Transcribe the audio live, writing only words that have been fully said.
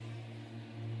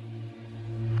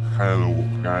Hello,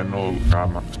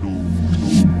 welcome to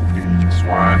Peaks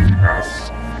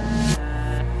Winecast.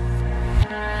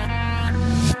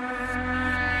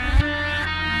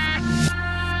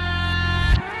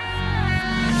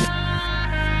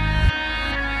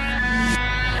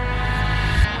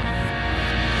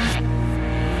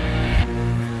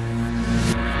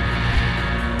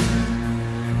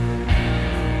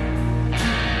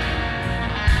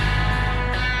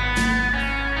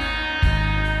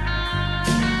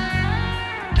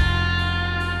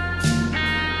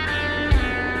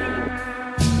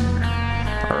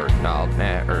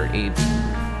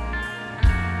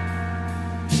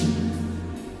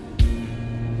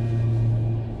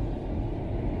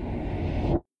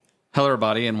 Hello,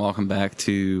 everybody, and welcome back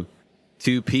to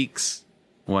Two Peaks,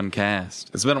 One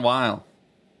Cast. It's been a while,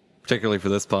 particularly for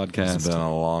this podcast. It's been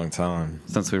a long time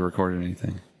since we recorded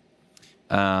anything.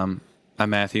 I'm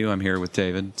Matthew. I'm here with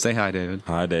David. Say hi, David.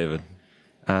 Hi, David.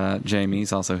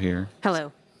 Jamie's also here.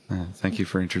 Hello. Thank you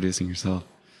for introducing yourself.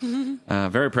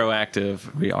 Very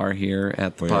proactive. We are here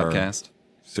at the podcast.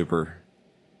 Super,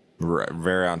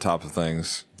 very on top of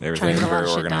things. Everything's very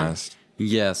organized.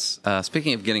 Yes.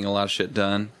 Speaking of getting a lot of shit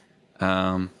done,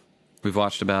 we've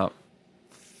watched about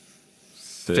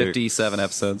 57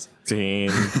 episodes.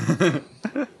 16.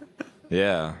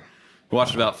 Yeah. We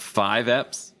watched about 4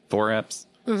 eps,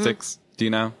 6. Do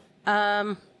you know?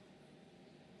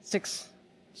 6.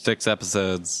 6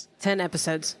 episodes. 10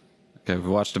 episodes. Okay, we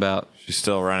watched about... She's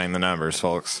still running the numbers,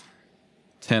 folks.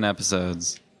 10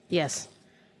 episodes. Yes.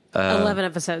 11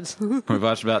 episodes. We've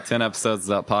watched about 10 episodes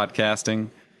about podcasting,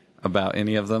 about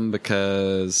any of them,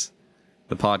 because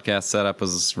the podcast setup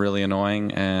was really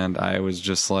annoying, and I was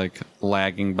just like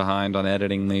lagging behind on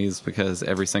editing these because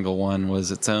every single one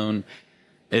was its own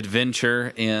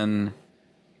adventure in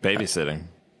babysitting.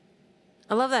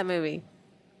 I love that movie.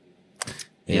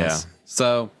 Yes. Yeah.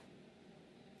 So,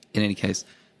 in any case,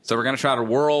 so we're going to try to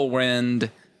whirlwind,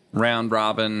 round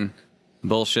robin,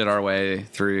 bullshit our way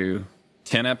through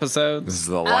 10 episodes. This is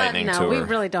the lightning no, tour. we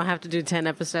really don't have to do 10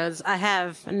 episodes. I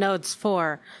have notes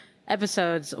for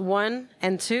episodes 1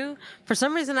 and 2. For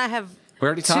some reason, I have We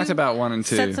already talked about 1 and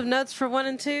 2. sets of notes for 1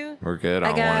 and 2. We're good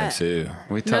on 1 and 2.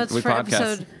 Notes we for podcast.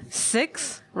 episode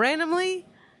 6 randomly.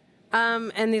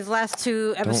 And these last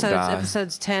 2 episodes, die.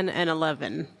 episodes 10 and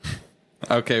 11.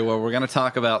 Okay, well, we're going to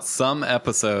talk about some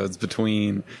episodes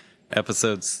between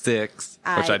episode 6,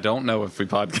 which I don't know if we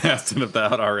podcasted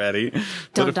about already.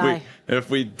 Don't but die.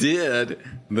 If we did,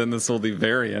 then this will be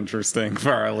very interesting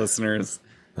for our listeners.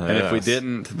 And if we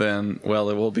didn't, then,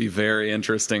 well, it will be very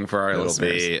interesting for our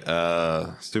listeners. It'll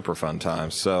be super fun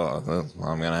time. So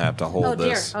I'm going to have to hold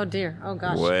this. Oh, dear. Oh,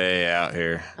 gosh. Way out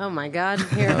here. Oh, my God.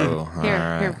 Here.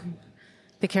 Here.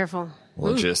 Be careful.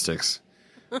 Logistics.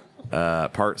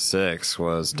 Part 6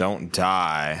 was Don't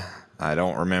Die. I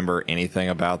don't remember anything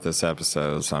about this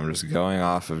episode, so I'm just going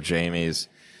off of Jamie's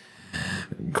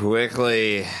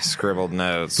quickly scribbled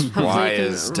notes. Why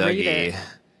is Dougie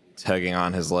tugging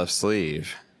on his left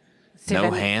sleeve?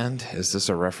 No hand? Is this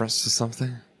a reference to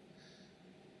something?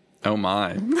 Oh,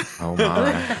 my. Oh,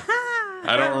 my.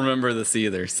 I don't remember this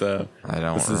either, so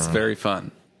this is very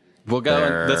fun. We'll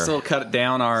go. This will cut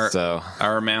down our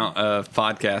amount of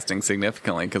podcasting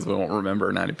significantly because we won't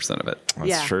remember 90% of it.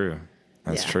 That's true.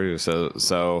 That's true.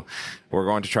 So we're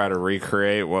going to try to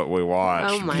recreate what we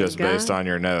watched based on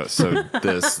your notes. So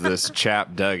this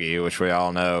chap Dougie, which we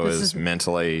all know is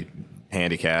mentally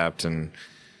handicapped and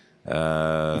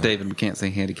David, we can't say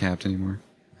handicapped anymore.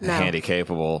 No.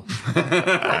 Handy-capable.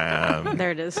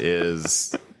 There it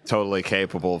is totally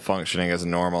capable of functioning as a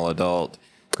normal adult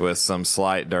with some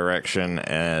slight direction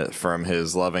from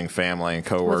his loving family and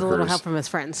coworkers. With a little help from his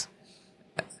friends.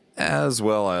 As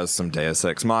well as some Deus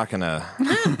Ex Machina.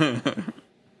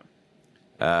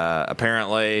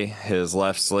 Apparently, his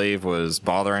left sleeve was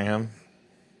bothering him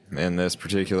in this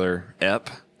particular ep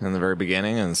in the very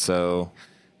beginning, and so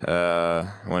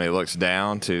when he looked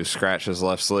down to scratch his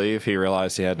left sleeve, he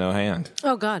realized he had no hand.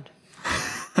 Oh, God.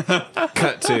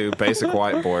 Cut to basic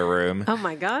white boy room. Oh,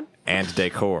 my God. And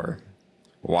decor.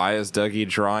 Why is Dougie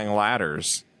drawing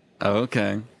ladders? Oh,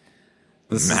 okay.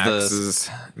 This is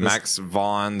Max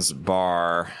Vaughn's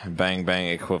bar Bang Bang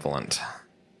equivalent.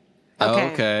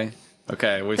 Okay.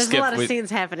 Okay. There's a lot of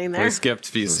scenes happening there. We skipped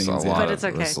a few scenes, but it's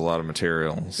okay. There's a lot of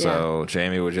material. So,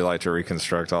 Jamie, would you like to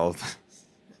reconstruct all of this?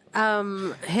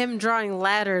 Him drawing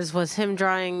ladders was him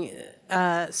drawing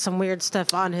some weird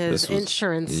stuff on his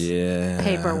insurance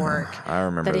paperwork. I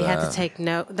remember that he had to take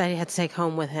that he had to take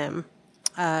home with him.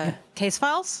 Case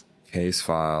files. Case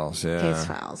files, yeah. Case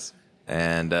files.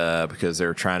 and because they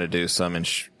were trying to do some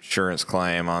insurance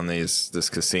claim on this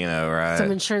casino, right?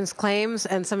 Some insurance claims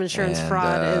and some insurance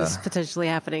fraud is potentially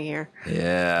happening here.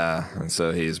 Yeah, and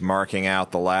so he's marking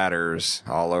out the ladders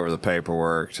all over the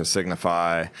paperwork to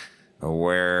signify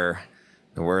where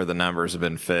the numbers have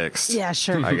been fixed. Yeah,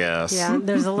 sure. I guess. Yeah,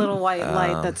 there's a little white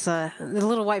light that's a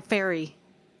little white fairy.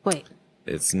 Wait.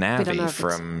 It's Navi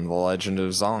from The Legend of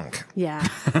Zonk. Yeah.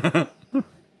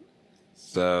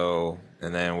 So,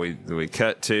 and then we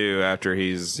cut to after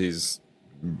he's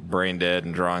brain dead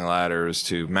and drawing ladders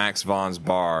to Max Von's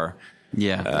bar.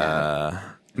 Yeah.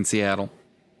 In Seattle.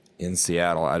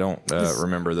 I don't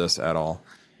remember this at all,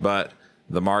 but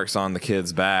the marks on the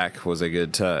kid's back was a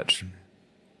good touch.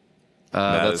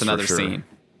 That's another scene.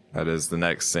 That is the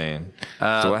next scene.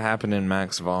 So what happened in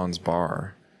Max Von's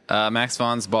bar? Max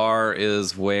Von's bar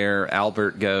is where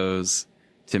Albert goes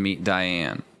to meet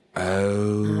Diane.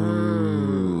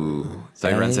 Oh. So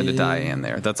he runs into Diane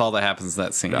there. That's all that happens in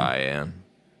that scene. Diane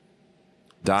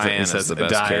says is the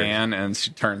best Diane, character. And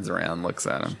she turns around and looks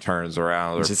at him. Turns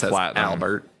around with She says, platinum,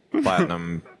 Albert.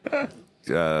 platinum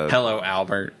Hello,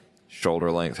 Albert.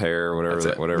 shoulder length hair,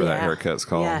 whatever that haircut's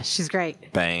called. Yeah, she's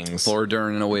great. Bangs. Laura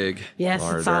Dern in a wig. Yes,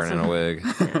 Laura it's Dern awesome. in a wig.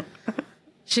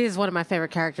 She is one of my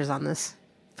favorite characters on this,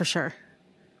 for sure.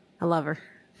 I love her.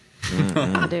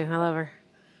 I do. I love her.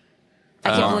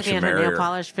 I keep looking at her nail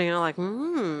polish, being like,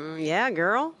 yeah,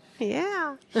 girl.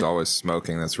 Yeah. She's always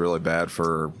smoking. That's really bad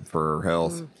for her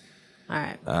health. All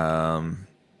right.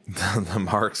 The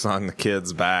marks on the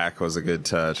kid's back was a good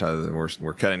touch.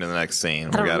 We're cutting to the next scene.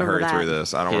 We got to hurry through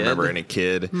this. I don't remember any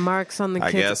kid. Marks on the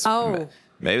kid's... I guess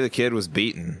maybe the kid was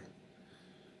beaten.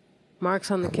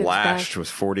 Marks on the kid's Lashed back. with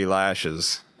 40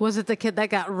 lashes. Was it the kid that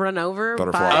got run over?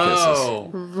 Butterfly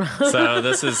kisses. So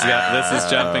this is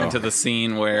jumping to the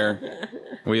scene where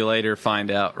we later find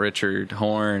out Richard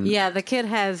Horn. Yeah, the kid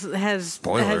has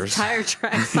Spoilers. tire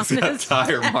tracks on He's got his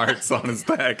tire marks on his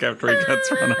back after he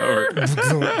gets run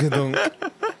over.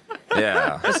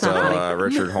 Yeah. So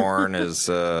Richard Horn is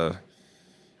a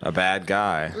bad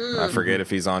guy. I forget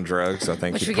if he's on drugs. I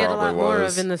think which he we get a probably lot more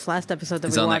was. of in this last episode that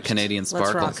He's we on that watched. Canadian Let's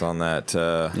Sparkle. rock. It's on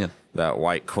that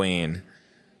White Queen,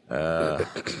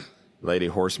 Lady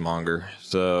Horsemonger.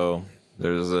 So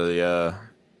there's a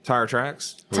tire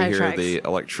tracks. We Tire hear tracks. the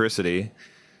electricity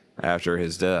after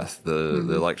his death. The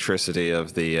electricity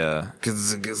of the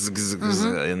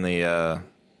in the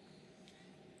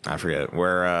I forget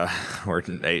where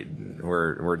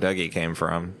Dougie came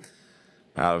from,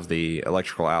 out of the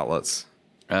electrical outlets.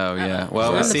 Oh yeah.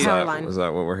 Well, we on the see power line. Is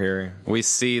that what we're hearing? we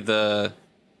see the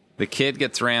kid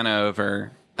gets ran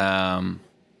over.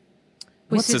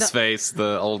 We What's see his face?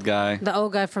 The old guy. The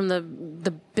old guy from the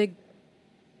big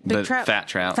The trout. fat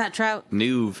trout. Fat trout.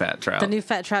 New fat trout. The new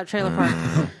fat trout trailer park.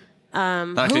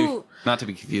 Not to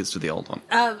be confused with the old one.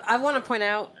 I want to point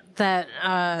out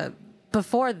that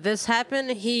before this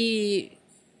happened, he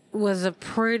was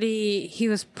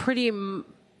pretty.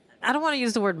 I don't want to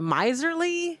use the word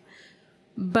miserly,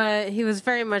 but he was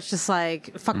very much just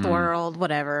like fuck the world,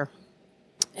 whatever.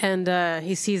 And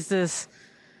he sees this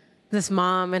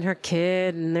mom and her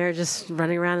kid, and they're just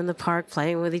running around in the park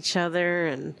playing with each other,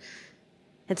 and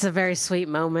it's a very sweet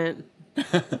moment.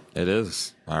 It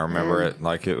is. I remember it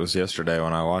like it was yesterday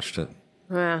when I watched it.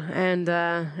 Yeah, and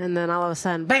then all of a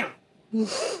sudden, bam!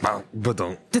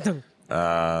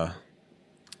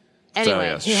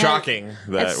 Anyway, so, shocking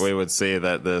that we would see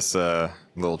that this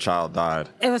little child died.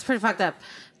 It was pretty fucked up.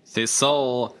 His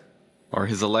soul, or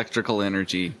his electrical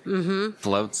energy,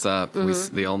 floats up.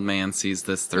 The old man sees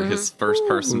this through his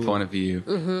first-person point of view.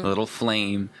 A little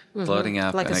flame floating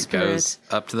up, Like and a it goes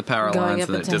spirit up to the power going lines, up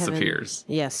and then it into heaven. disappears.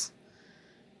 Yes.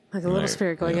 Like a little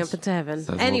spirit going yes. up into heaven.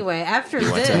 So Anyway, after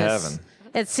went this, to heaven.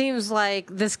 it seems like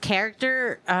this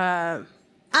character, I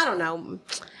don't know.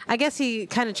 I guess he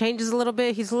kind of changes a little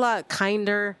bit. He's a lot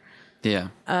kinder. Yeah.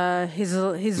 He's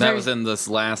That very, was in this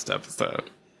last episode.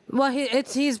 well,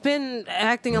 he's been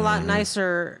acting a lot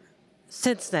nicer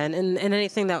since then in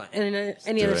anything that in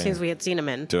any other Doing- scenes we had seen him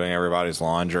in. Doing everybody's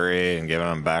laundry and giving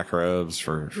them back robes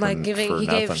for Like for he nothing.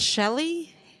 gave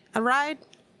Shelly a ride.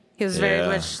 He was very Yeah.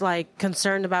 much like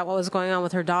concerned about what was going on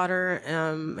with her daughter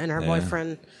and her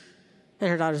boyfriend and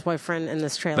her daughter's boyfriend in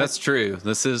this trailer. That's true.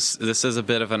 This is a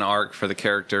bit of an arc for the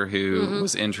character who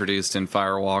was introduced in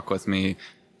Fire Walk with Me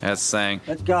as saying,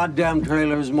 That goddamn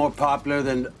trailer is more popular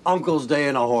than Uncle's Day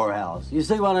in a whorehouse. You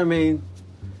see what I mean?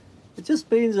 It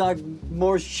just means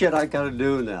more shit I gotta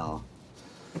do now.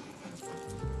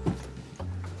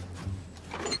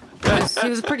 He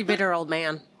was a pretty bitter old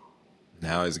man.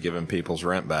 Now he's giving people's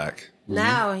rent back.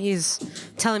 Now he's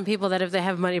telling people that if they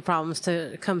have money problems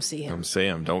to come see him. Come see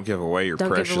him. Don't give away your Don't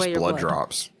give precious away your blood blood.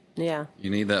 drops. Yeah. You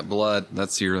need that blood.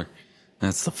 That's the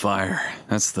fire.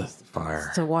 That's the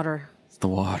Fire. To water. it's the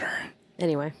water.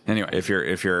 Anyway. Anyway, If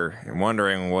you're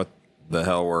wondering what the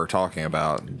hell we're talking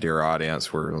about, dear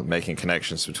audience, we're making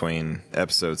connections between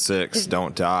episode 6,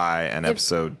 Don't Die, and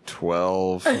episode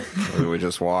 12, that we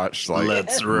just watched like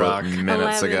Let's Rock.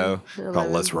 minutes 11. ago, called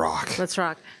 11. Let's Rock. Let's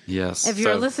rock. yes. If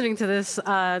you're So- listening to this,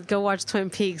 go watch Twin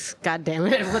Peaks. God damn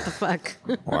it. What the fuck?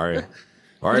 Why are you?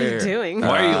 What are you doing?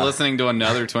 Why are you listening to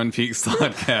another Twin Peaks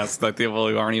podcast like people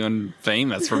who aren't even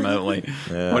famous remotely?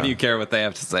 Yeah. What do you care what they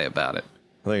have to say about it?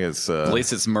 I think it's At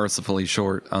least it's mercifully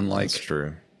short, unlike it's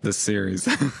true. this series.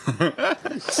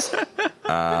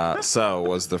 So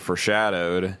was this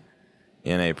foreshadowed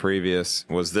in a previous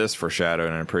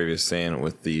scene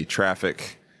with the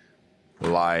traffic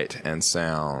light and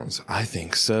sounds? I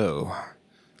think so.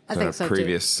 I In think a so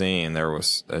previous scene, there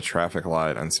was a traffic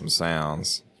light and some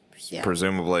sounds, Yeah.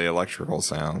 presumably electrical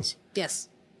sounds. too. Yes.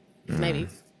 Maybe.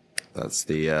 That's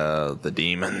the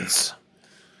demons.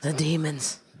 The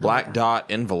demons. Black dot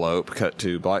envelope, cut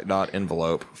to black dot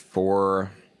envelope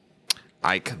for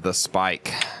Ike the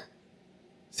Spike.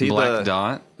 See Black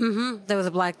dot. There was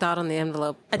a black dot on the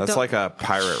envelope. That's like a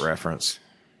pirate reference.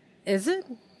 Is it?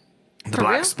 The For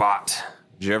black real? spot.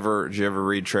 Did you ever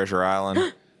read Treasure Island?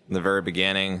 In the very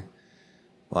beginning,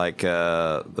 like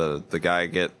the guy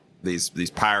get these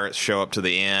pirates show up to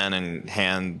the inn and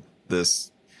hand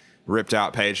this ripped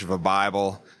out page of a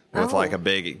Bible with Oh. like a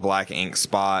big black ink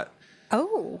spot,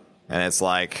 Oh. and it's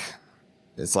like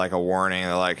a warning.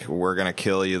 They're like, we're gonna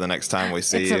kill you the next time we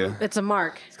see you. It's a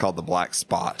mark. It's called the Black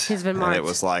Spot. He's been And marked. it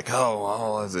was like, it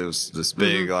was this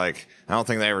big, like, I don't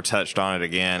think they ever touched on it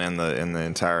again in the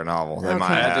entire novel. They Okay.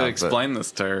 might I had have, to but- explain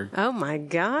this to her. Oh my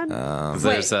god.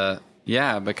 There's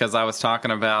because I was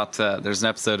talking about there's an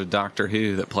episode of Doctor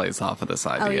Who that plays off of this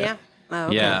idea. Oh yeah. Oh,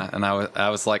 okay. Yeah, and I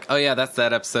was like, oh yeah, that's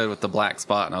that episode with the black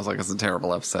spot, and I was like, it's a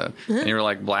terrible episode. And you were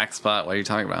like, black spot? What are you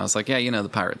talking about? I was like, yeah, the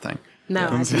pirate thing. No,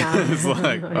 it's not. It's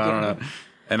like I don't know.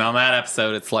 And on that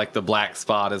episode, it's like the black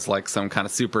spot is like some kind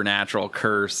of supernatural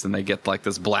curse, and they get like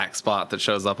this black spot that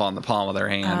shows up on the palm of their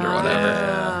hand or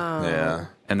whatever, Yeah.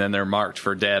 and then they're marked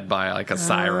for dead by like a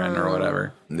siren or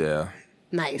whatever. Yeah.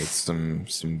 Nice. Some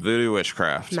voodoo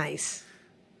witchcraft. Nice.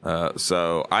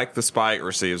 So Ike the Spike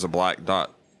receives a black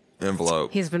dot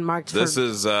envelope. He's been marked This for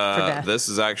is death. this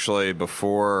is actually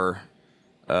before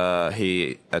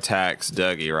he attacks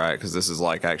Dougie, right? Because this is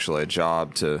like actually a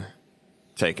job to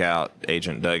take out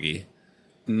Agent Dougie.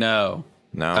 No.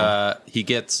 No, He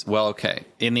gets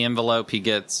in the envelope he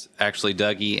gets actually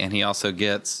Dougie, and he also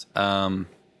gets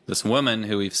this woman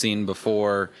who we've seen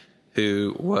before,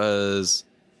 who was,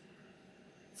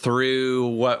 through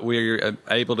what we're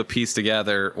able to piece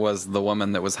together, was the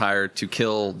woman that was hired to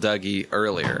kill Dougie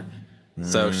earlier.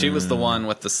 So she was the one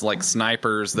with the like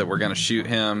snipers that were going to shoot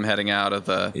him heading out of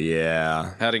the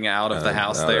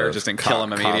house there, just and kill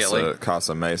him immediately.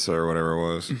 Casa Mesa or whatever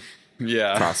it was.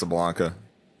 Yeah. Casablanca.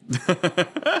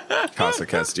 Casa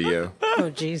Castillo.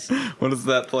 Oh jeez. What is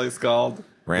that place called?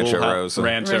 Rancho Little Rosa.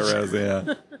 Rancho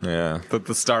Rosa, yeah. Yeah. At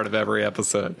the start of every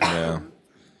episode. Yeah.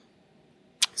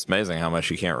 It's amazing how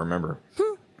much you can't remember.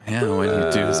 Yeah, when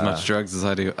you do as much drugs as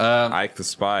I do. Ike the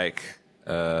Spike,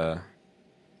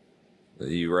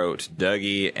 you wrote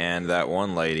Dougie and that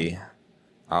one lady.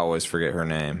 I always forget her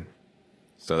name.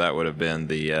 So that would have been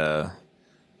the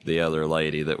other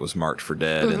lady that was marked for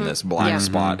dead in this black Yeah.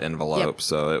 spot envelope. Yep.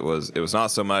 So it was not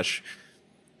so much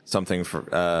something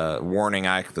for warning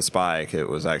Ike the Spike. It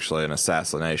was actually an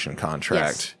assassination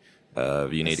contract.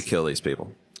 You need to kill these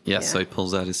people. yes, so he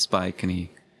pulls out his spike and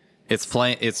it's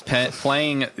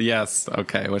playing. Yes,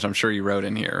 okay, which I'm sure you wrote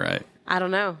in here, right? I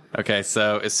don't know. Okay,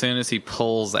 so as soon as he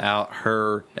pulls out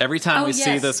every time Oh, we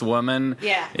see yes. this woman,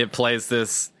 Yeah. it plays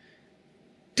this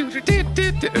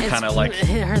kind of like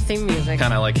her theme music.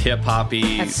 hip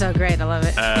hoppy That's so great. I love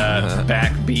it.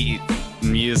 backbeat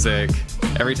music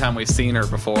every time we've seen her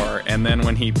before, and then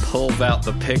when he pulls out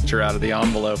the picture out of the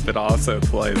envelope, it also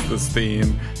plays this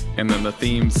theme, and then the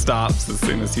theme stops as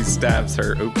soon as he stabs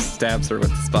her with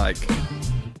the spike,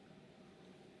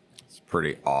 It's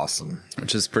pretty awesome.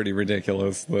 which is pretty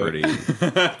ridiculous. but- Pretty.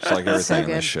 It's like everything in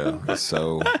good. this show. It's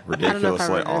so know if I ridiculously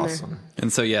wrote it in there. awesome.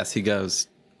 And so yes, he goes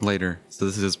later. So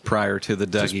this is prior to the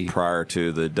Just Dougie. prior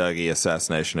to the Dougie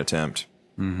assassination attempt.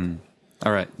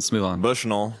 All right, let's move on.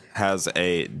 Bushnell has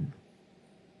a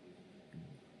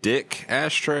dice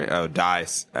ashtray Oh, a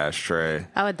dice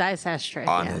ashtray.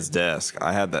 on yeah. his desk.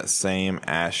 I had that same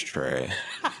ashtray.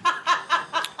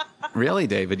 Really,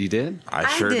 David? You did? I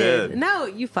sure did. No,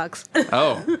 you fucks.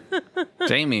 Oh,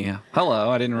 Jamie. Hello.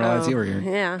 I didn't realize you were here.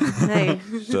 Yeah. Hey.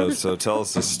 So tell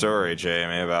us the story,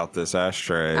 Jamie, about this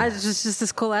ashtray. It's just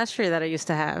this cool ashtray that I used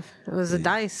to have. It was a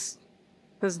dice.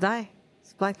 It was dye.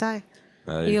 It's black dye.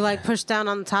 You like push down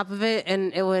on the top of it,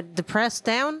 and it would depress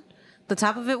down. The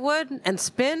top of it would and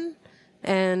spin,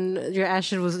 and your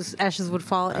ashes would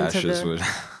fall into ashes the would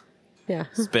yeah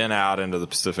spin out into the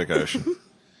Pacific Ocean.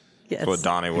 yes That's what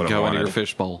Donnie would have Go into wanted. your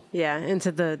fishbowl. yeah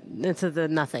into the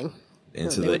nothing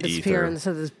Into They the would disappear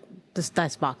ether. into this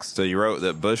dice box, So you wrote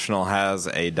that Bushnell has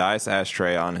a dice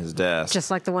ashtray on his desk,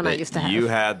 just like the one I that used to have. You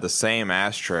had the same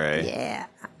ashtray, yeah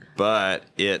but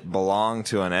it belonged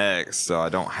to an ex, so I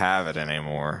don't have it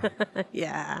anymore,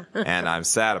 yeah and I'm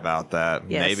sad about that.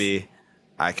 Yes. Maybe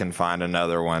I can find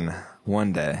another one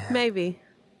day. maybe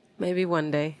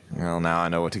one day. Well, now I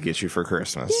know what to get you for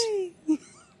Christmas.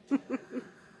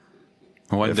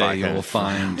 One If I day can. you'll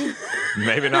find.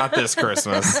 Maybe not this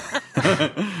Christmas.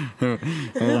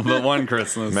 But one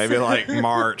Christmas. Maybe like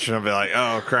March, and I'll be like,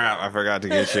 "Oh crap, I forgot to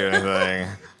get you anything."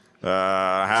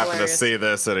 I happened to Hilarious. see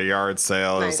this at a yard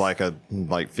sale. It was Nice.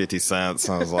 like 50 cents.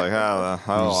 I was like, "Oh,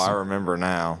 I remember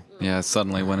now." Yeah, I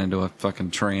suddenly went into a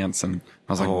fucking trance, and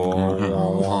I was like, All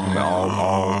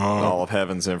of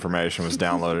heaven's information was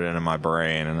downloaded into my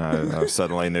brain, and I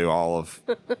suddenly knew all of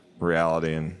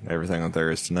reality and everything that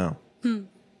there is to know.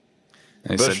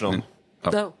 They said- Bushnell.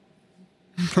 No.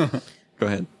 Go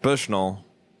ahead. Bushnell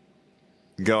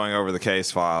going over the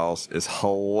case files is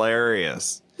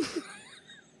hilarious.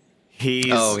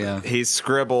 He's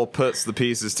Scribble puts the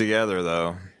pieces together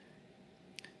though.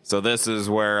 So this is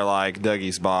where like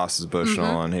Dougie's boss is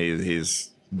Bushnell, and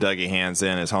he's Dougie hands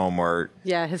in his homework,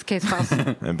 Yeah, his case files.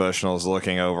 and Bushnell's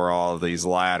looking over all of these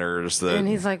ladders that And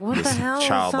he's like, "What the his hell is all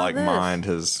childlike this?" mind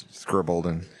has scribbled,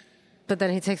 and But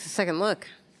then he takes a second look,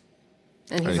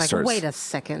 and he's he like, starts- "Wait a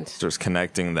second." starts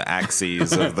connecting the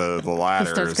axes of the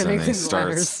ladders, Starts and connecting he the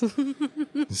starts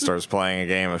ladders. starts playing a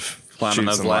game of Climbing shoots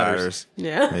those and ladders. And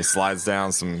Yeah. he slides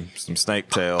down some snake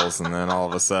tails, and then all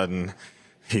of a sudden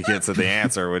he gets at the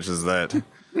answer, which is that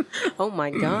Oh my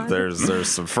god. there's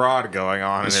some fraud going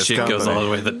on in This his shit company. goes all the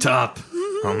way to the top.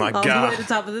 Oh my All the way god, to the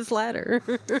top of this ladder.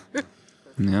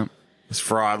 Yep. this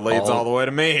fraud leads all the way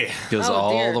to me. Goes Oh,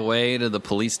 all dear. the way to the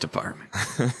police department.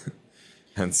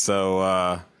 And so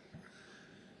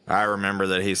I remember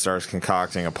that he starts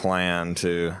concocting a plan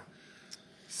to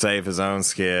save his own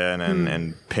skin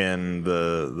and pin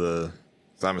the.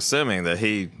 So I'm assuming that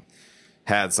he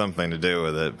had something to do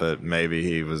with it, but maybe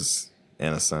he was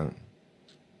innocent,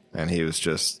 and he was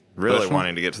just really Bushnell?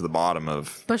 wanting to get to the bottom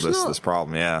of Bushnell? this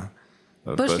problem. Yeah,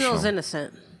 of Bushnell's Bushnell.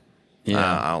 innocent.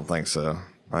 Yeah. I don't think so.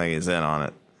 I think he's in on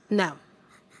it. No.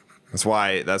 That's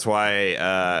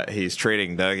why he's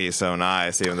treating Dougie so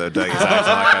nice, even though Dougie's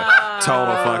acting like a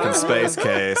total fucking space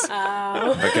case.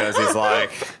 Because he's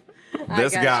like,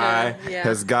 this gotcha. guy Yeah.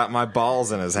 has got my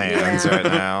balls in his hands Yeah. right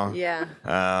now. Yeah.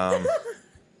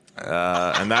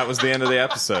 And that was the end of the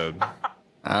episode.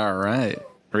 All right.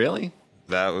 Really?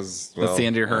 That was That's the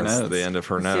end of her that's notes. the end of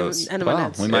her That's notes. the end of my Well,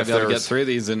 notes. we might If be able there to get was- through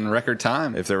these in record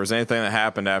time. If there was anything that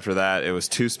happened after that, it was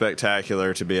too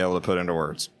spectacular to be able to put into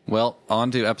words. Well,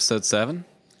 on to episode 7.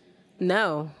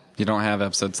 No. You don't have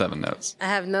episode 7 notes. I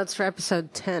have notes for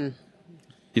episode 10.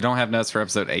 You don't have notes for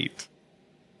episode 8.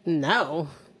 No.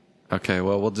 Okay,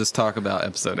 well, we'll just talk about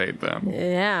episode 8 then.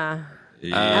 Yeah.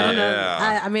 Yeah. I don't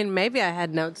know. I mean, maybe I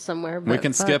had notes somewhere. But We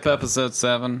can fuck. skip episode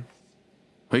 7.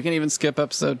 We can even skip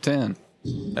episode 10.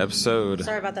 Episode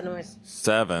Sorry about that noise.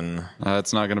 7.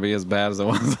 It's not going to be as bad as it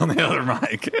was on the other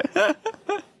mic.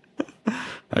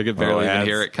 I could barely even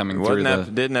hear it coming through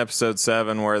Didn't episode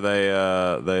 7 where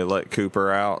they let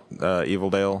Cooper out,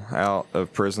 Evildale out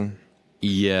of prison?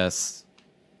 Yes.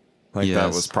 Like Yes.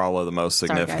 that was probably the most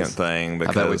significant guys. thing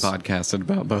I bet we because podcasted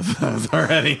about both of those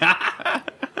already.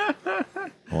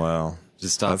 well,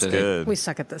 Just stopped that's at 8. good. We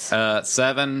suck at this.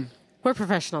 7. We're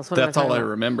professionals. What That's am I all I talking about?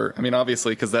 remember. I mean,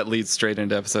 obviously, because that leads straight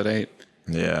into episode 8.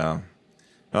 Yeah.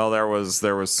 Well, there was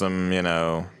some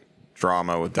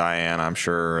drama with Diane, I'm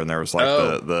sure, and there was like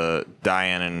Oh. the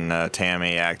Diane and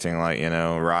Tammy acting like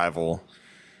rival.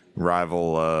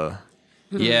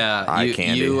 Yeah, Eye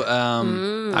candy.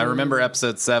 I remember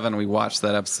episode 7. We watched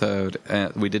that episode,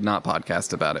 and we did not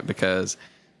podcast about it because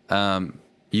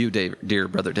you, Dave, dear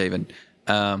brother David.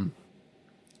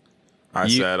 I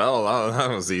You- said, "Oh, that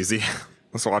was easy.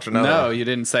 Let's watch another." No, you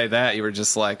didn't say that. You were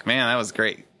just like, "Man, that was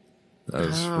great." That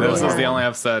was This really was the horrible. only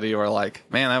episode you were like,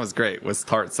 "Man, that was great." Was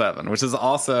part 7, which is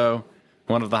also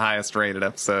one of the highest rated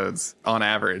episodes on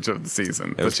average of the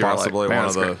season. It was But you were like, possibly "Man,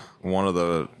 one that's of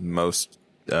the most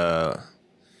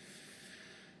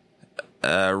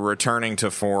returning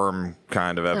to form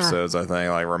kind of episodes, I think,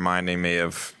 like reminding me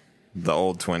of the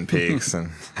old Twin Peaks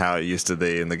and how it used to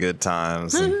be in the good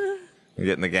times, and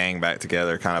getting the gang back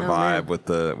together kind of vibe with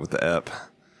the ep.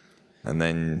 And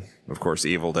then, of course,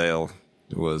 Evil Dale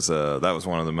was that was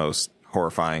one of the most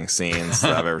horrifying scenes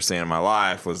that I've ever seen in my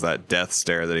life, was that death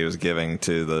stare that he was giving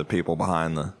to the people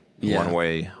behind the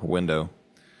one-way window.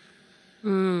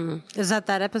 Is that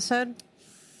episode?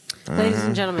 Ladies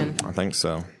and gentlemen. I think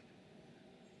so.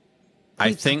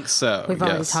 I think so. We've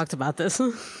already talked about this.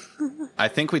 I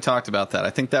think we talked about that. I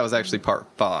think that was actually part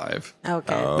 5.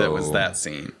 Okay. That was that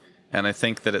scene. And I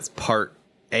think that it's part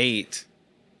 8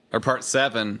 or part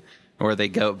 7 where they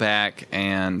go back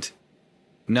and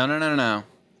no.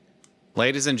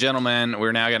 Ladies and gentlemen,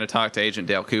 we're now going to talk to Agent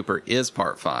Dale Cooper is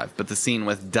part 5, but the scene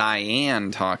with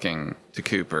Diane talking to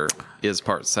Cooper is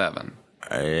part 7.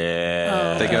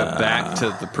 Yeah. They go back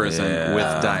to the prison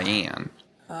with Diane.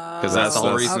 Because that's the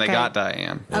whole reason they got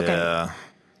Diane. Okay. Yeah.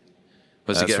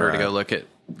 Was to That's get her to right. go look at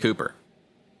Cooper.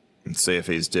 And see if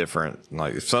he's different.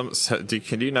 Like,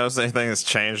 can you notice anything that's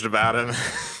changed about him?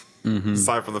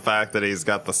 Aside from the fact that he's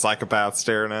got the psychopath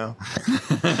stare now.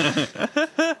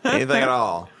 Anything at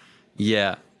all.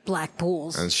 Yeah. Black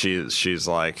pools. And she's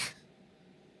like,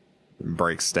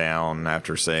 breaks down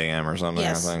after seeing him or something,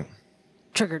 Yes. I think.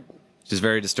 Triggered. She's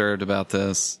very disturbed about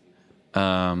this.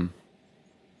 I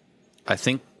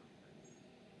think...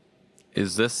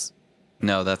 Is this...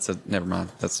 No, never mind.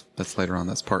 That's later on.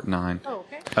 That's part 9. Oh,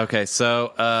 okay. Okay,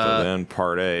 so... So then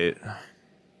part 8. well,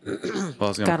 I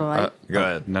was gonna, Gotta like- Go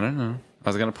ahead. No. I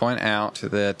was going to point out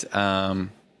that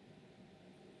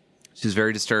she's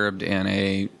very disturbed in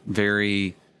a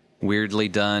very weirdly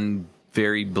done,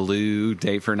 very blue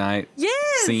day for night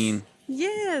Yes. scene.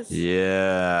 Yes.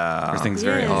 Yeah. Everything's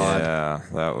very Yes. odd. Yeah,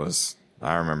 that was...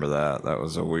 I remember that. That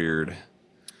was a weird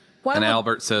Why And would-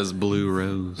 Albert says Blue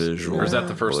Rose. visual. Or is that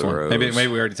the first Blue one? Rose. Maybe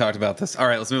we already talked about this. All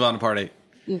right, let's move on to part 8.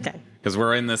 Okay. Because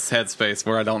we're in this headspace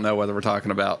where I don't know whether we're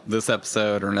talking about this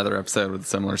episode or another episode with a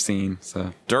similar scene.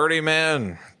 So, Dirty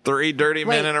men. 3 dirty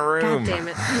men in a room. God damn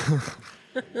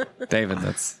it. David,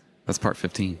 that's part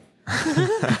 15.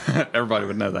 Everybody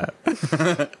would know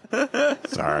that.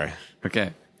 Sorry.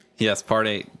 Okay. Yes, part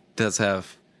 8 does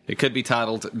have... It could be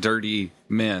titled Dirty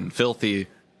Men. Filthy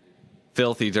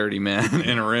dirty men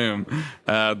in a room.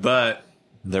 But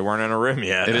They weren't in a room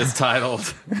yet. it is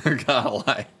titled Gotta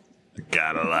Lie.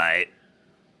 Gotta light.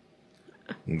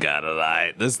 Gotta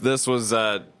light. This was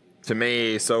to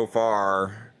me so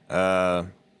far.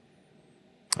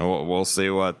 We'll see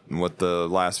what the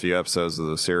last few episodes of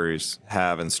the series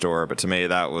have in store. But to me,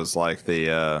 that was like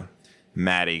the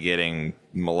Maddie getting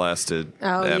molested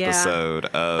episode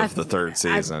of the 3rd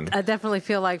season. I definitely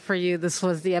feel like for you, this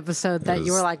was the episode that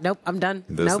you were like, nope, I'm done.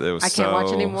 It Nope, was I can't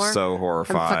watch anymore. So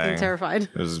horrifying. I'm fucking terrified.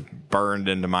 It was burned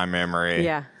into my memory.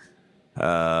 Yeah.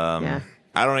 Yeah.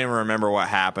 I don't even remember what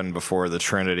happened before the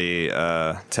Trinity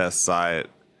test site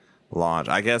launch.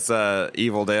 I guess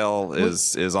Evil Dale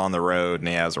is on the road and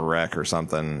he has a wreck or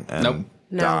something and Nope.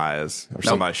 No. dies or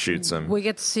somebody shoots him. We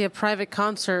get to see a private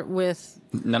concert with.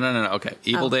 No. Okay.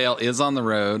 Evil Dale is on the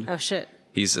road. Oh, shit.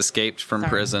 He's escaped from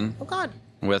prison Oh, God.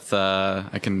 with,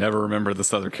 I can never remember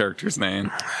this other character's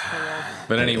name.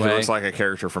 But He anyway, looks like a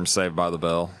character from Saved by the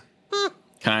Bell.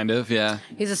 kind of, yeah.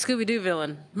 He's a Scooby Doo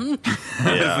villain. The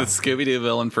Scooby-Doo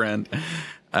villain friend.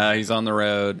 He's on the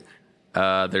road.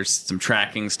 There's some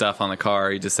tracking stuff on the car.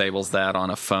 He disables that on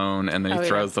a phone, and then he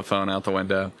throws the phone out the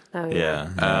window. Oh,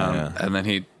 Yeah. And then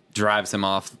he drives him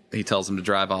off. He tells him to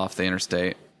drive off the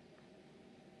interstate.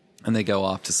 And they go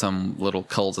off to some little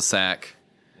cul-de-sac.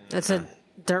 It's a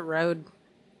dirt road.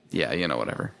 Yeah,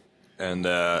 whatever. And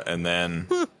then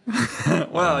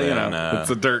Well, then,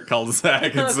 it's a dirt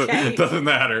cul-de-sac. Okay. It doesn't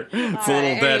matter. It's a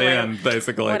little right, dead anyway. end,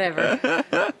 basically.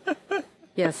 Whatever.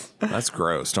 Yes. that's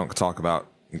gross. Don't talk about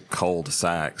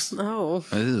cul-de-sacs. Oh.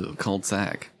 Ooh, cold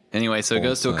sack. Anyway, so he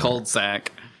goes to a cold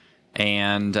sack,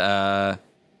 and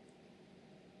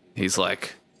he's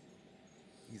like,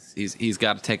 he's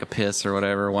got to take a piss or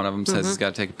whatever. One of them says he's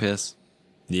got to take a piss.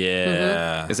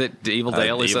 Yeah. Is it Evil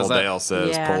Dale? He Evil says that? Dale says,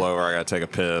 Yeah. pull over, I gotta take a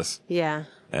piss. Yeah.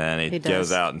 And he He does.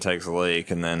 goes out and takes a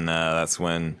leak, and then that's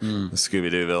when the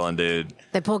Scooby-Doo villain dude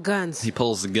They pull guns. He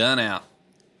pulls the gun out.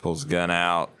 pulls the gun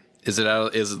out. Is it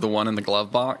the one in the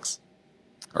glove box,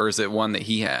 or is it one that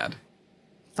he had?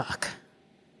 Fuck.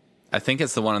 I think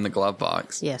it's the one in the glove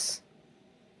box. Yes.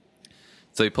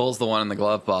 So he pulls the one in the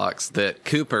glove box that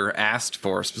Cooper asked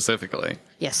for specifically.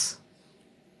 Yes.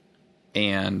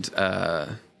 And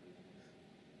and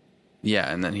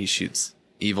then he shoots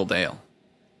Evil Dale.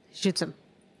 Shoots him.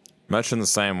 Much in the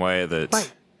same way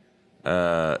that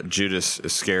Right. Judas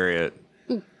Iscariot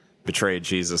betrayed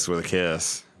Jesus with a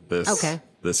kiss.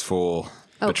 This fool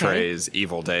betrays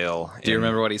Evil Dale. Do you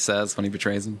remember what he says when he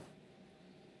betrays him?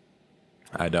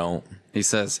 I don't. He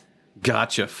says,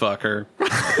 "Gotcha, fucker."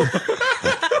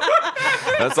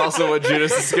 That's also what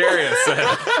Judas Iscariot said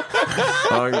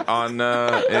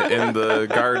in the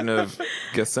Garden of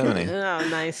Gethsemane. Oh,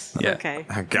 nice. Yeah. Okay.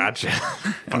 I gotcha.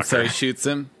 And so he shoots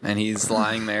him, and he's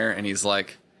lying there, and he's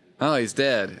like, "Oh, he's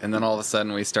dead." And then all of a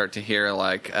sudden, we start to hear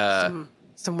like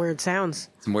Some weird sounds.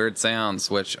 some weird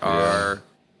sounds, which are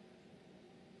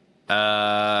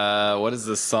what is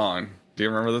this song? Do you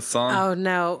remember this song? Oh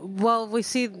no. Well, we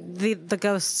see the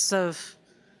ghosts of.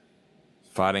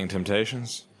 Fighting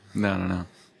Temptations? No.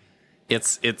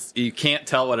 It's you can't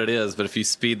tell what it is, but if you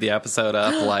speed the episode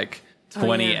up like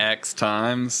 20x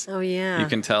times, Oh yeah. you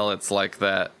can tell it's like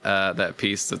that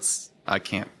piece that's I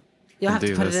can't. You'll have to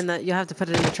do put this. it in the. You'll have to put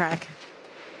it in the track.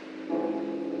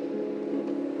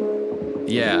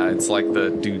 Yeah, it's like the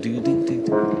do do do do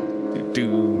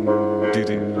do do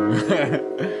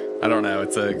do. I don't know.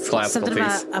 It's a classical Something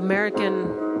piece. about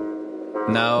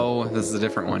American. No, this is a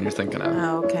different one you're thinking of.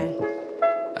 Oh, okay.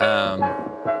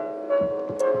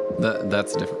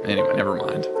 That's different. Anyway, never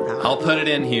mind. I'll put it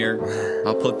in here.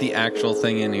 I'll put the actual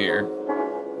thing in here.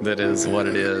 That is what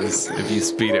it is if you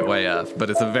speed it way up. But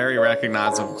it's a very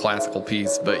recognizable classical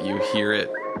piece, but you hear it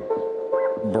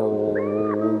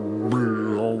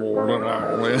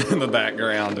in the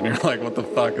background, and you're like, what the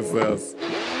fuck is this?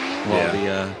 While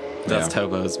the dust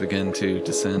hobos begin to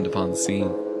descend upon the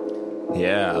scene.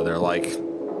 Yeah, they're like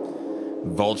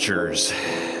vultures.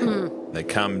 They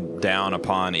come down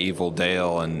upon Evil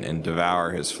Dale and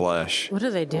devour his flesh. What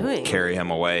are they doing? Carry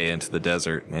him away into the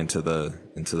desert, into the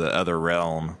other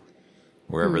realm,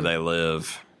 wherever they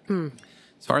live.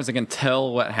 As far as I can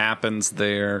tell, what happens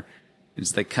there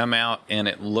is they come out, and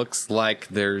it looks like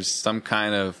there's some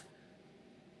kind of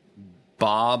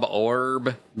Bob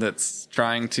orb that's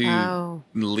trying to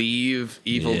leave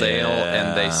Evil Dale,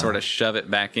 and they sort of shove it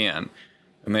back in.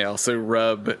 And they also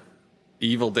rub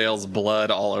Evil Dale's blood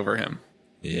all over him.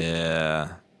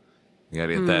 Yeah. You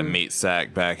gotta get that meat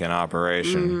sack back in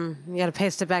operation. You got to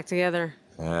paste it back together.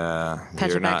 Yeah. Patch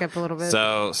you're it back up a little bit.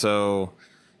 So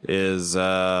is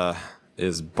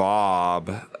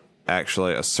Bob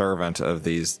actually a servant of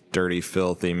these dirty,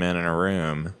 filthy men in a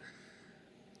room?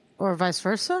 Or vice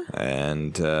versa?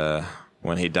 And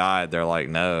when he died, they're like,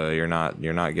 "No, you're not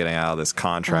getting out of this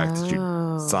contract that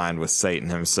you signed with Satan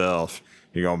himself.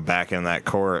 You're going back in that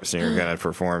corpse and you're going to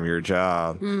perform your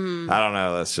job." I don't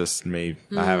know. That's just me.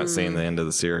 I haven't seen the end of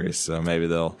the series, so maybe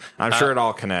I'm sure it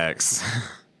all connects.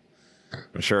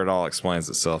 I'm sure it all explains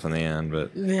itself in the end,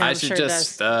 but Yeah, I I'm should sure it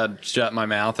just does. shut my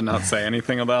mouth and not say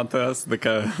anything about this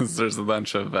because there's a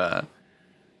bunch of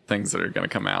things that are going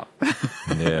to come out.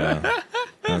 yeah,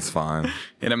 that's fine.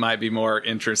 And it might be more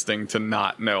interesting to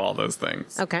not know all those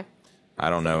things. Okay. I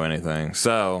don't know anything.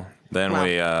 So then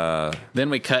we Then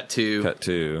we cut to cut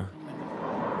to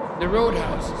The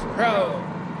Roadhouse is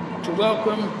proud to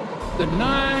welcome the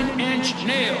 9-Inch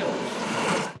Nails.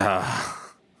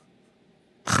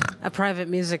 A private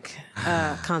music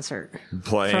concert.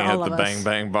 playing For at all the of Bang us.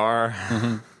 Bang Bar.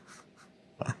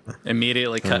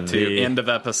 immediately cut to Indeed. end of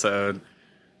episode,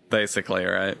 basically,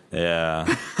 right? Yeah,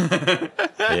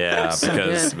 yeah,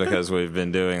 good. because we've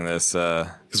been doing this.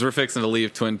 Because we're fixing to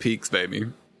leave Twin Peaks, baby.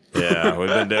 Yeah, we've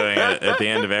been doing it at the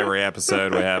end of every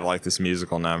episode. We have like this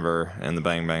musical number in the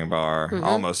Bang Bang Bar,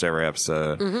 almost every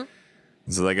episode.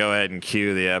 So they go ahead and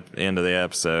cue the end of the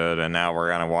episode, and now we're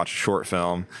gonna watch a short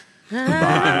film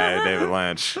by David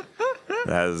Lynch. That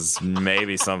has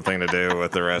maybe something to do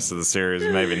with the rest of the series,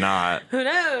 maybe not. Who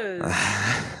knows?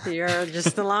 You're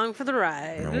just along for the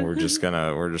ride. And we're just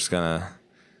gonna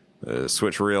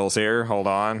switch reels here. Hold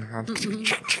on.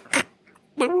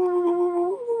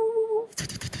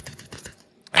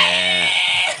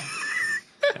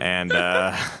 And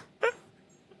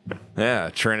yeah,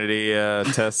 Trinity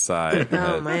test site.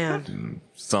 Oh, man.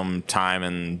 Sometime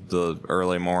in the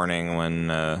early morning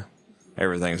when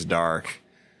everything's dark,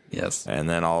 Yes. and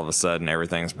then all of a sudden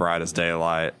everything's bright as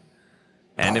daylight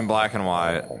and in black and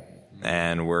white,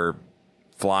 and we're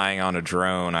flying on a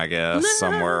drone, I guess,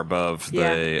 somewhere above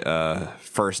the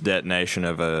first detonation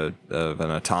of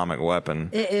an atomic weapon.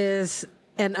 It is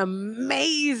an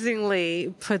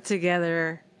amazingly put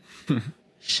together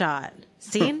shot.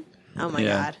 Scene? Oh my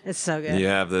Yeah. God. It's so good. You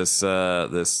have this so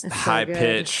high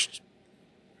pitched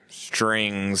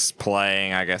strings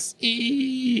playing, I guess.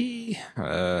 Yeah.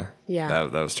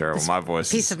 That was terrible. My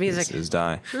voice piece of music. is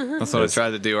dying. That's what I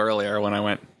tried to do earlier when I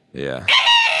went. Yeah.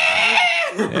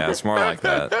 Yeah, it's more like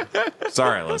that.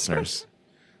 Sorry, listeners.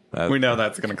 We know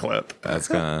that's going to clip. That's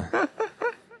gonna.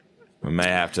 We may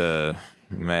have to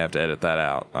edit that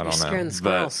out. I don't know. Scaring the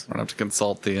squirrels. We're gonna have to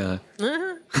consult the.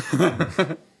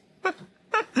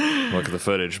 Look at the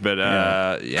footage, but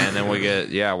and then we get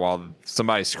while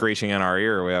somebody's screeching in our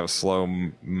ear, we have a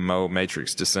slow-mo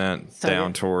Matrix descent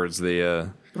down towards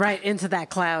the Right into that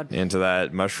cloud. into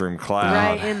that mushroom cloud.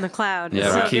 Right in the cloud. Yeah,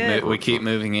 It's so good. we keep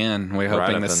moving in. We're Right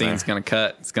hoping up the in scene's there. gonna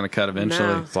cut. It's gonna cut eventually.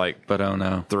 No. It's like But oh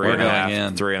no, three we're and a going half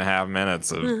in. 3.5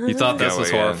 minutes of You thought this was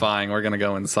going in. horrifying. We're gonna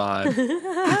go inside.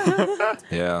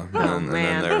 Yeah, and then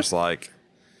man. there's like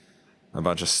a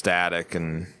bunch of static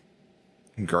and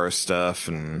gross stuff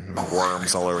and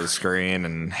worms all over the screen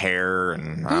and hair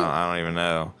and I don't even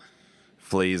know,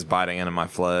 fleas biting into my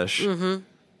flesh.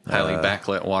 Highly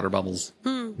backlit water bubbles.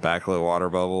 Backlit water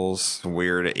bubbles,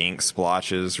 weird ink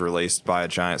splotches released by a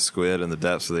giant squid in the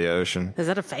depths of the ocean. Is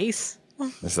that a face?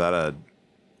 Is that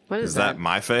What is that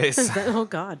my face? Is that, oh,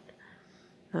 God.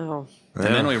 Oh. And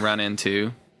then we run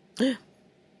into. A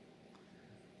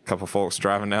couple folks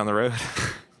driving down the road,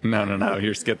 No.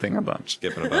 You're skipping a bunch.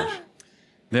 skipping a bunch.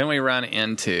 Then we run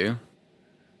into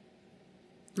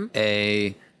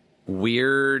a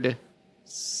weird,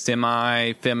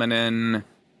 semi-feminine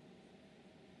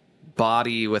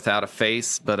body without a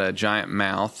face but a giant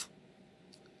mouth,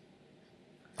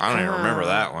 I don't even remember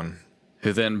that one.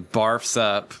 who then barfs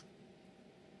up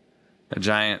a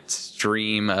giant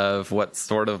stream of what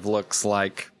sort of looks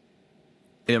like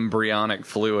embryonic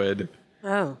fluid.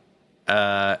 Oh.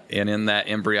 And in that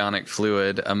embryonic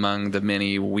fluid, among the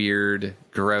many weird,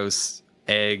 gross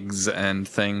eggs and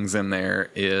things in there,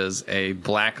 is a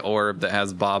black orb that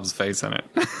has Bob's face in it.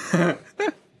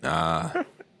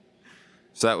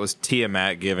 So that was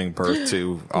Tiamat giving birth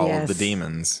to all of the Yes.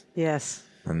 demons, Yes.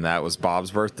 and that was Bob's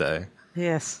birthday,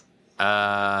 Yes.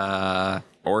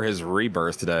 or his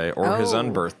rebirth day, or his Oh.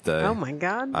 unbirth day. Oh, my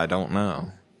God. I don't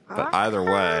know, but either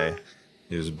way,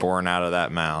 he was born out of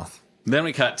that mouth. Then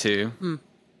we cut to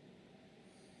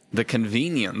the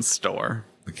convenience store.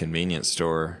 The convenience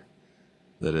store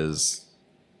that is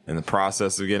in the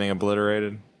process of getting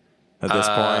obliterated at this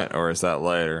point, or is that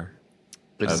later?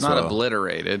 It's As not well.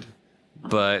 obliterated,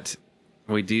 but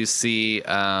we do see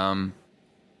some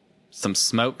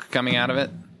smoke coming out of it,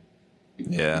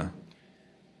 Yeah.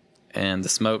 and the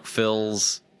smoke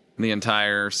fills the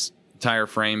entire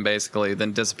frame, basically,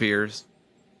 then disappears.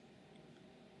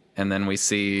 And then we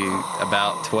see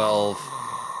about 12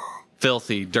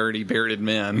 filthy, dirty, bearded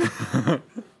men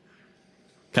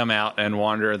come out and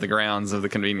wander the grounds of the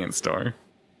convenience store.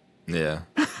 Yeah.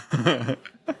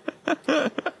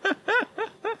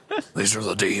 These are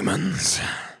the demons.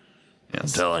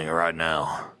 Yes. Telling you right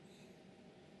now.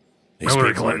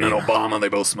 Hillary Clinton and Obama, they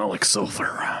both smell like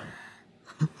sulfur.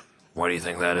 What do you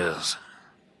think that is?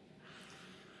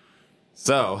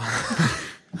 So,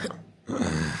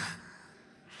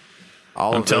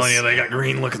 I'm telling you, they got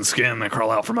green looking skin. They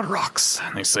crawl out from under rocks.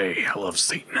 And they say, I love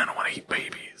Satan and I want to eat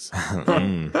babies.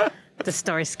 The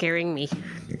story's scaring me.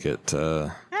 you get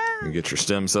your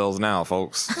stem cells now,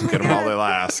 folks. Get them while they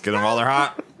last. Get them while they're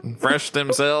hot. Fresh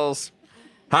stem cells.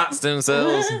 Hot stem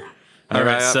cells. All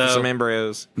right, so- some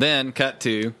embryos. Then cut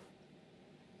to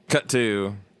Cut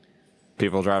to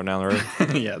people driving down the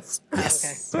road. yes.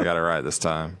 I got it right this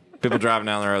time. People driving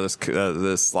down the road.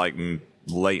 This like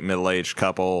late middle-aged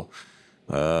couple,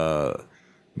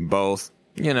 both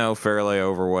fairly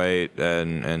overweight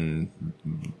and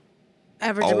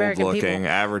Average old American looking, people.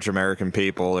 average American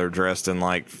people. They're dressed in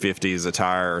like 50s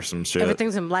attire or some shit.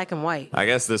 Everything's in black and white. I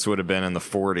guess this would have been in the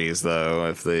 40s though,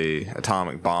 if the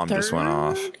atomic bomb just went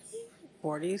off.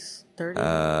 40s,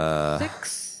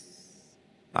 36.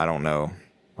 I don't know.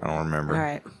 I don't remember. All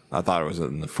right. I thought it was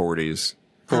in the 40s.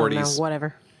 I don't know, 40s.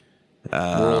 whatever.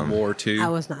 World War II. I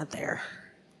was not there.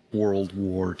 World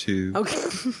War II. Okay.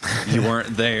 You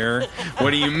weren't there. What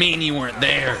do you mean you weren't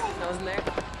there? I wasn't there.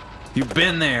 You've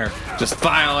been there. Just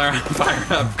fire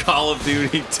up Call of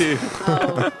Duty 2.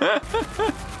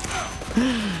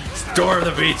 Storm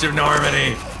the beach of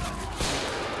Normandy.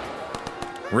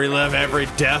 Relive every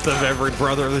death of every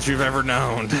brother that you've ever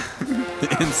known.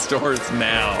 In stores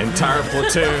now. Entire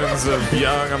platoons of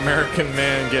young American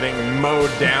men getting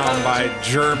mowed down by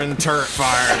German turret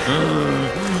fire.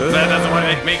 That doesn't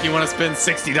want to make you want to spend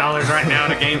 $60 right now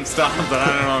at a GameStop, but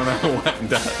I don't know what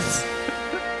does.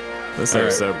 This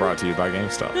episode brought to you by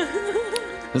GameStop.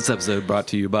 This episode brought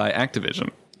to you by Activision.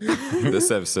 This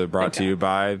episode brought to you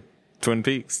by Twin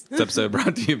Peaks. This episode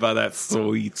brought to you by that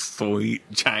sweet, sweet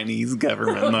Chinese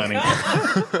government money.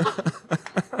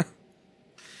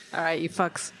 All right, you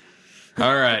fucks.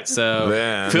 All right, so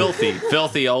Then-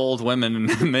 filthy old women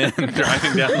and men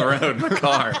driving down the road in a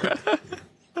car.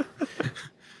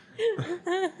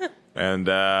 And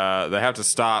they have to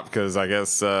stop because I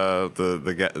guess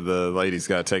the lady's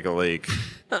got to take a leak.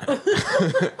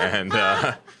 And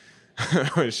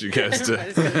when she goes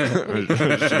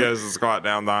to squat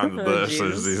down behind the bush,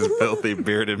 there's these filthy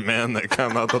bearded men that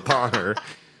come up upon her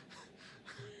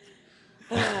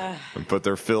and put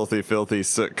their filthy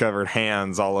soot-covered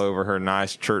hands all over her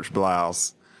nice church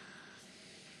blouse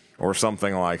or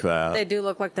something like that. They do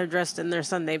look like they're dressed in their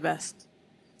Sunday best.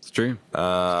 It's true.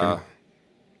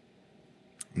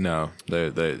 No,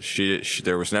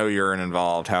 there was no urine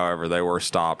involved. However, they were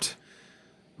stopped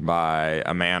by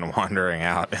a man wandering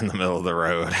out in the middle of the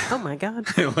road. Oh my God.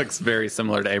 It looks very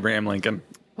similar to Abraham Lincoln.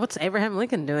 What's Abraham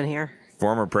Lincoln doing here?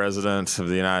 Former president of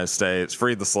the United States,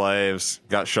 freed the slaves,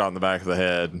 got shot in the back of the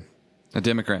head. A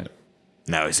Democrat.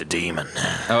 Now he's a demon.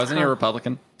 Oh, isn't he a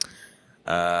Republican?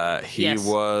 He Yes.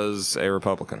 was a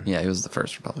Republican. Yeah, he was the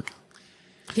first Republican.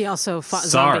 He also fought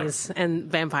Sorry. zombies and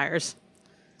vampires.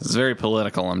 It's very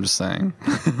political, I'm just saying.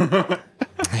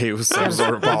 He was some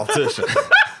sort of politician.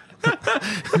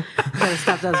 Gotta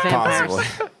stop those vampires. Possibly.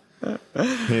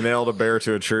 He nailed a bear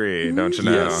to a tree, don't you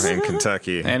know, in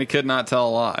Kentucky. And he could not tell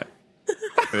a lie.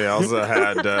 He also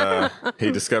had,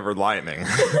 he discovered lightning.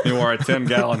 He wore a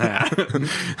 10-gallon hat.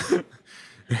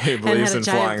 He believes had a in giant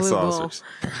flying blue bull. saucers.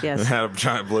 Yes. Had a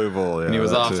giant blue bull. Yeah, And he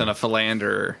was that often too. a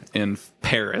philanderer in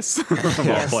Paris, of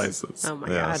all places. Oh my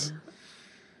Yes. God.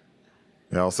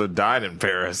 He also died in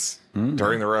Paris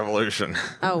during the Revolution.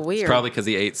 Oh, weird. Probably because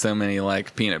he ate so many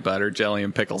like peanut butter, jelly,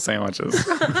 and pickle sandwiches.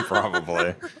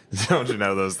 Probably. Don't you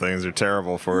know those things are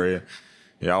terrible for you?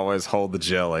 You always hold the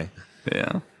jelly.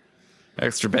 Yeah.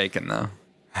 Extra bacon, though.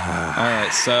 All right,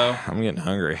 so I'm getting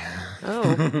hungry.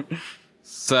 Oh.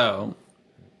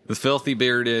 the filthy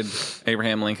bearded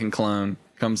Abraham Lincoln clone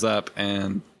comes up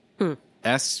and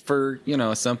asks for,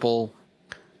 a simple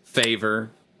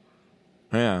favor.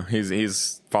 Yeah,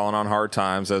 he's fallen on hard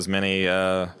times, as many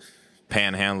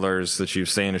panhandlers that you've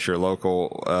seen at your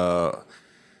local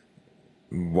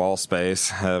wall space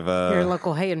have. Your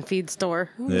local hay and feed store.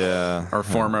 Yeah, Or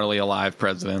formerly alive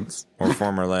presidents. or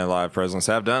formerly alive presidents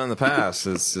have done in the past.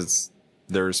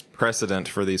 There's precedent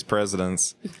for these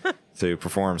presidents to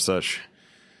perform such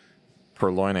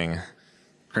purloining.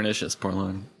 Pernicious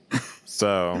purloining.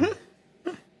 So,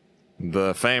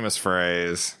 the famous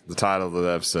phrase, the title of the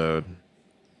episode,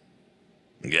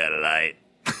 "Get a light,"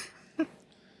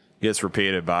 gets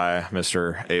repeated by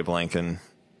Mr. Abe Lincoln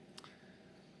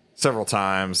several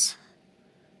times,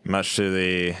 much to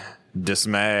the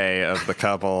dismay of the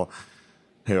couple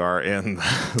who are in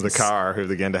the car, who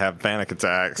begin to have panic It's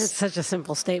attacks such a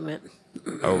simple statement.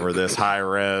 over this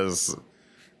high-res,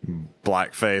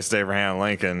 black-faced Abraham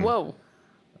Lincoln. Whoa.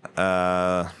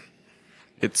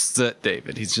 It's soot,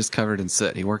 David. He's just covered in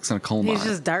soot. He works in a coal mine. He's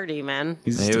just dirty, man.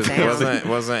 He's He just was, a fancy-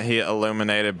 wasn't he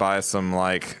illuminated by some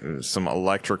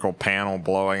electrical panel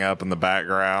blowing up in the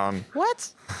background? What?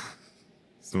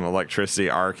 Some electricity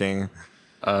arcing.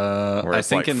 Where I it's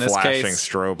think like in this flashing case,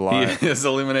 strobe light. he is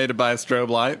illuminated by a strobe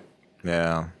light.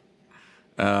 Yeah.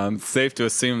 It's safe to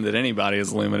assume that anybody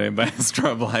is illuminated by a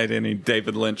strobe light, any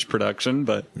David Lynch production,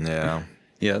 but Yeah.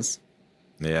 yes.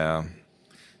 Yeah.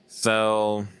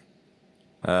 So,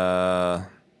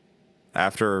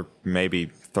 after maybe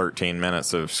 13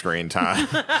 minutes of screen time,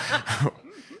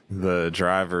 the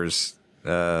drivers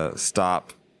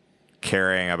stop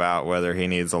caring about whether he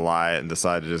needs a light and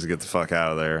decide to just get the fuck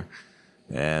out of there.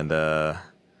 And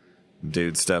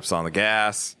dude steps on the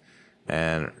gas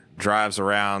and drives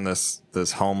around this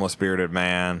homeless bearded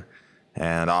man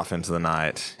and off into the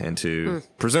night, into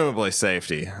presumably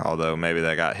safety, although maybe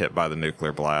they got hit by the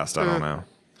nuclear blast. I don't know.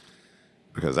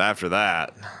 Because after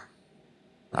that,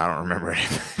 I don't remember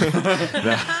anything.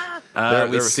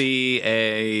 We see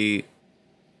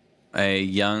a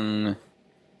young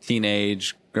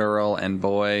teenage girl and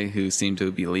boy who seem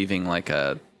to be leaving like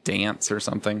a dance or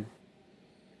something.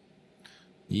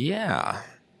 Yeah.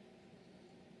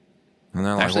 And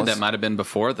they're like, Actually, what's, that might have been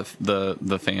before the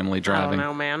family I don't driving.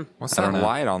 know, man. what's I that don't know.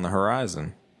 light on the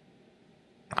horizon?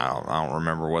 I don't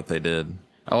remember what they did.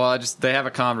 Oh, well, they have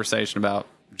a conversation about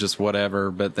just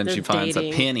whatever, but then They're she finds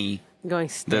dating. a penny Going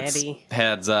that's steady.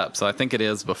 heads up. So I think it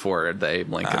is before the Abe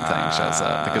Lincoln thing shows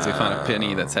up, because we find a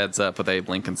penny that's heads up with Abe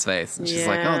Lincoln's face, and she's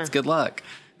like, "Oh, Yeah. it's good luck."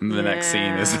 And the next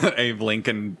scene is Yeah. Abe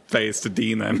Lincoln faced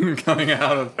demon coming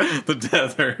out of the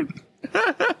desert.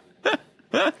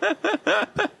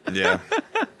 Yeah.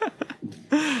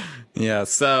 Yeah.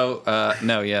 So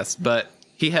yes, but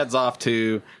he heads off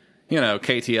to,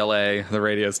 KTLA, the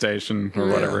radio station or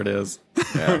whatever it is.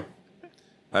 Yeah.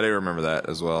 I do remember that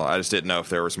as well. I just didn't know if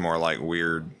there was more like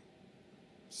weird,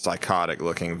 psychotic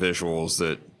looking visuals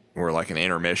that we're like an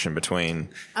intermission between.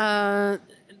 The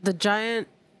giant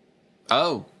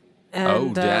Oh,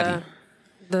 and Daddy.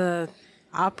 the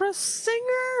opera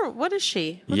singer. What is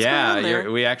she? What's going Yeah, on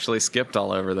there? we actually skipped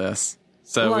all over this.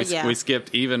 So Well, we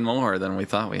skipped even more than we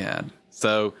thought we had.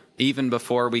 So even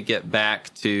before we get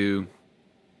back to,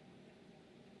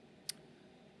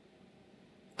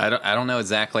 I don't know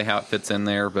exactly how it fits in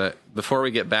there, but before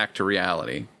we get back to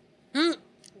reality,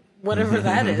 Whatever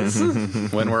that is.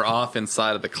 when we're off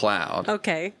inside of the cloud,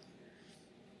 Okay.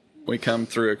 we come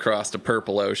through across the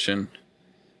purple ocean.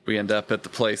 We end up at the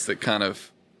place that kind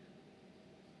of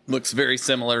looks very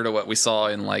similar to what we saw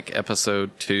in like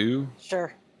episode 2,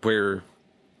 Sure. where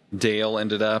Dale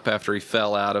ended up after he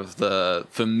fell out of the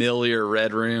familiar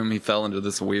red room. He fell into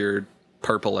this weird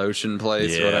purple ocean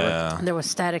place or whatever. Yeah. There was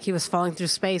static. He was falling through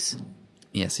space.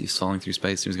 Yes, he was falling through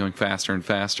space. He was going faster and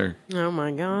faster. Oh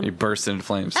my He god. burst into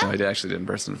flames. No, he actually didn't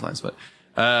burst into flames,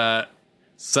 but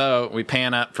so we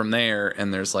pan up from there,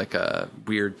 and there's like a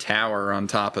weird tower on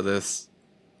top of this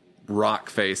rock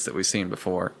face that we've seen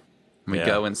before. And we Yeah.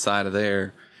 go inside of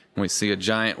there, and we see a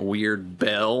giant weird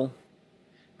bell,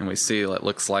 and we see what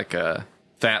looks like a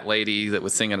fat lady that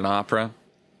was singing an opera,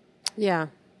 Yeah.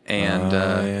 and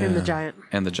And the giant.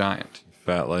 and the giant.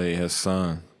 Fat lady has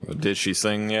sung. Did she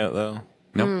sing yet, though?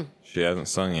 Nope. She hasn't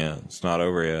sung yet. It's not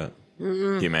over yet.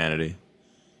 Humanity.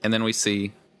 And then we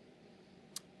see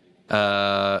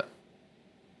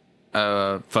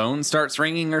phone starts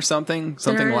ringing or something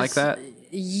like that.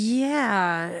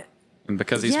 Yeah. And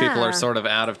because these people Yeah. are sort of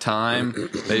out of time,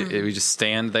 we just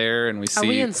stand there and we Are we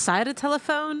see inside a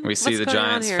telephone? we see What's the going on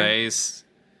giant's here? face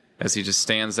as he just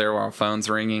stands there while phone's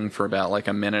ringing for about like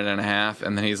a minute and a half,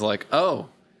 and then he's like, "Oh,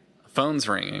 phone's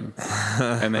ringing,"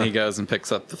 and then he goes and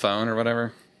picks up the phone or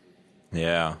whatever.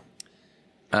 Yeah.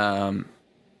 And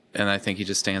I think he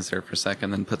just stands there for a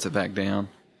second, then puts it back down,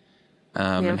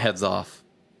 Yeah. and heads off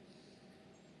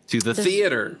to the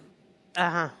theater.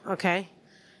 Uh-huh. Okay.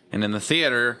 And in the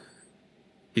theater,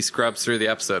 he scrubs through the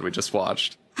episode we just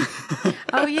watched.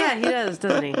 Oh yeah, he does,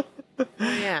 doesn't he? Oh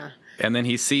yeah. And then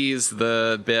he sees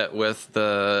the bit with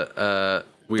the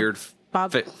weird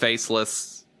Bob.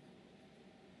 faceless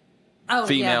Oh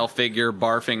female figure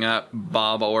barfing up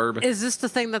Bob Orb. Yeah. Is this the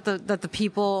thing that the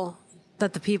people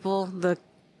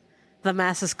the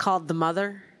masses called the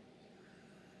mother?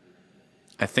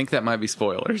 I think that might be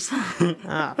spoilers.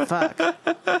 Ah,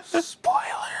 fuck.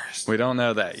 Spoilers. We don't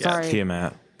know that yet. Sorry.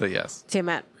 Tiamat. But yes.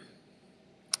 Tiamat.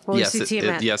 Well, Yes, we see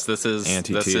Tiamat. yes, this is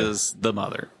Anti-Tia. the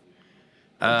mother.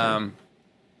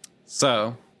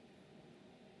 So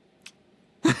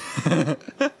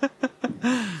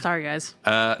Sorry, guys.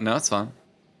 no, it's fine.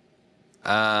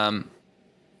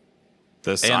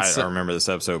 This And I so- remember this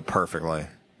episode perfectly.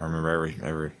 I remember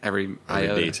every Every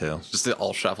detail. just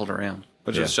all shuffled around,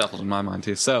 but Yeah. just shuffled in my mind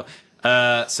too. So,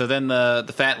 so then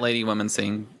the fat lady woman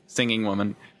singing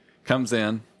woman comes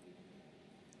in.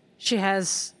 She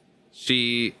has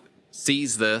She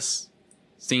sees this,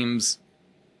 seems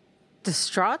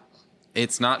distraught.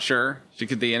 it's not sure. She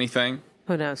could be anything.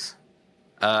 Who knows?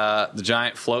 The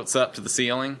giant floats up to the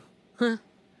ceiling.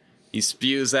 He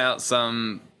spews out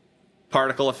some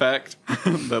particle effect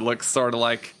that looks sort of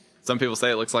like, some people say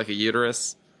it looks like a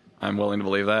uterus. I'm willing to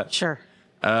believe that. Sure.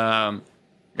 And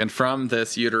from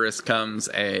this uterus comes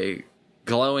a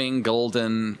glowing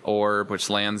golden orb, which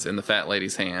lands in the fat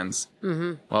lady's hands.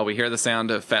 Mm-hmm. While we hear the sound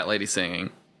of fat lady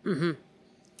singing. Mm-hmm.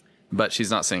 But she's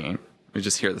not singing. We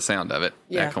just hear the sound of it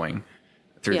echoing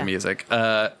through Yeah. the music.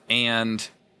 And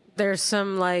There's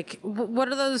some like what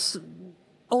are those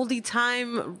oldie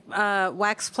time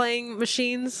wax playing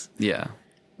machines? yeah.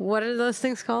 What are those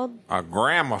things called? A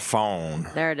gramophone.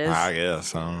 There it is. I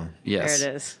guess. Yes. There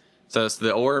it is. So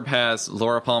the orb has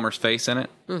Laura Palmer's face in it.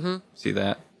 Mm-hmm. See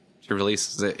that? She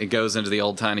releases it. It goes into the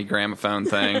old tiny gramophone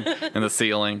thing in the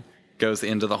ceiling. Goes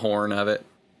into the horn of it,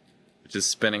 which is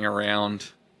spinning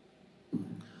around.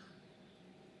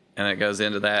 And it goes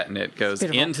into that, and it goes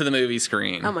Beautiful. into the movie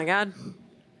screen. Oh my god.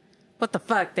 What the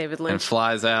fuck, David And Lynch?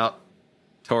 flies out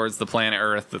towards the planet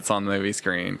Earth that's on the movie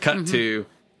screen. Cut to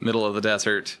middle of the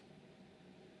desert.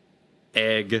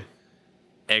 Egg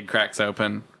cracks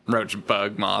open. Roach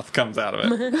bug moth comes out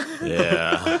of it.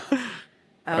 Yeah.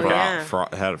 Oh yeah.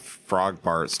 Had frog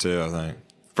parts too, I think.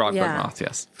 Frog Yeah. bug moth,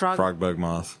 yes. Frog bug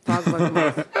moth. Frog bug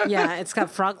moth. Yeah, it's got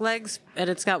frog legs and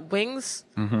it's got wings.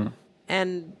 Mm-hmm.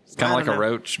 And It's kind of like a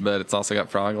roach, but it's also got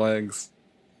frog legs.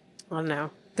 I don't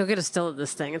know. Go get a still of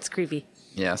this thing. It's creepy.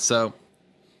 Yeah, so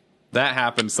that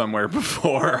happened somewhere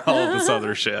before all of this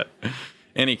other shit.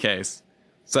 Any case,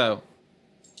 so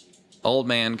old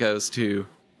man goes to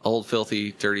old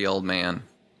filthy dirty old man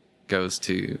goes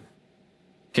to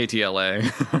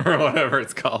KTLA or whatever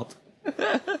it's called.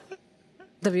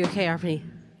 WKRP.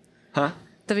 Huh?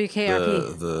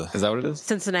 WKRP. Is that what it is?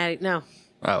 Cincinnati. No.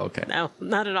 Oh, okay. No,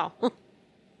 not at all.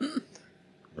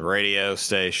 Radio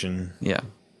station Yeah.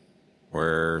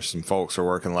 where some folks are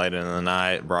working late into the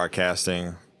night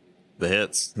broadcasting the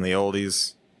hits and the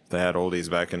oldies. They had oldies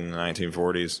back in the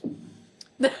 1940s.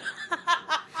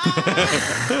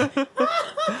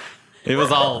 It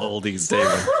was all oldies,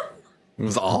 David. It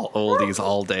was all oldies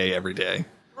all day, every day.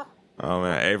 Oh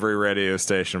man, every radio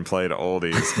station played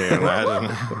oldies. Can you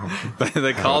imagine?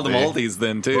 They called them oldies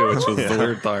then too, which was the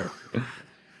weird part.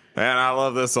 Man, I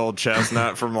love this old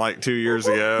chestnut from like 2 years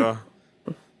ago.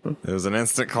 It was an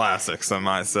instant classic, some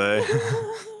might say.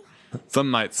 Some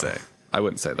might say. I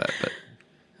wouldn't say that, but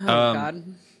Oh, God.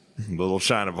 Little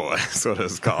China Boy is what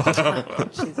it's called.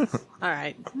 Jesus. All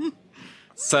right.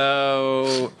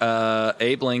 so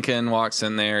Abe Lincoln walks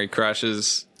in there. He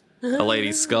crushes a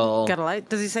lady's skull. Got a light?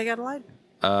 Does he say got a light?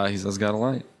 He says, "Got a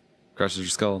light." Crushes her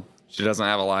skull. She doesn't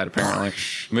have a light apparently.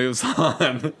 Moves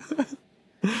on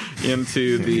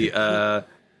into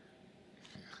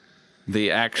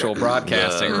the actual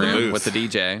broadcasting The room booth. with the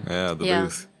DJ. Yeah, the Yeah.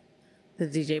 booth. The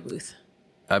DJ booth.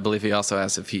 I believe he also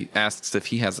asks if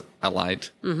he has a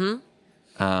light.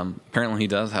 Mm-hmm. Apparently he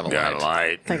does have a Got a light.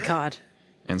 light. Thank God.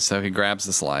 And so he grabs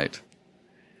this light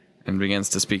and begins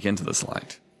to speak into this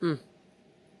light.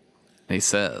 He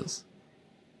says,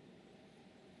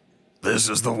 This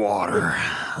is the water,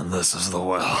 and this is the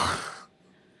well.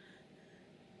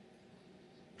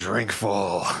 Drink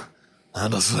full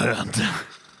and ascend.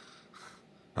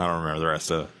 I don't remember the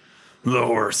rest of it. The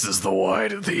horse is the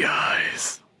white of the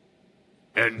eyes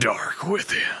and dark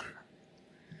within.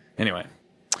 anyway,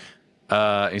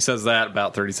 he says that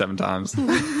about 37 times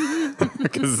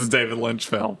because it's a David Lynch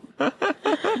film. He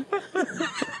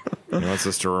wants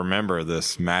us to remember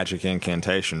this magic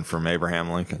incantation from Abraham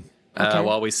Lincoln. Okay.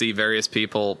 While we see various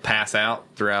people pass out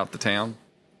throughout the town.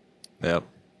 Yep.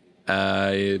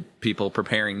 People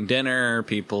preparing dinner,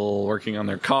 people working on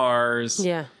their cars.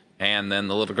 Yeah. And then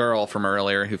the little girl from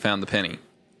earlier who found the penny.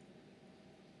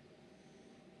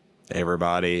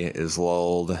 Everybody is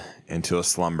lulled into a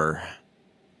slumber.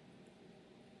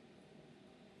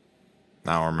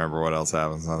 I don't remember what else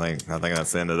happens. I think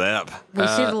that's the end of that. We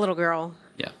see the little girl.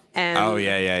 Yeah. And Oh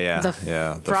yeah. The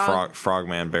The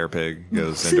frogman bear pig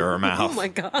goes into her mouth. Oh my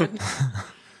God.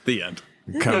 The end.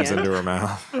 Comes Yeah. into her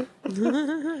mouth.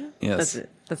 Yes. That's it.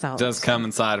 That's all. Does come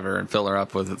inside of her and fill her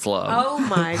up with its love. Oh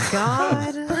my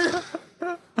God.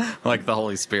 Like the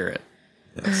Holy Spirit.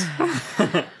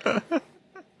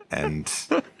 And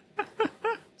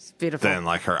It's beautiful. then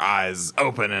like her eyes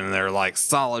open and they're like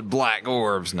solid black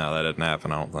orbs. No, that didn't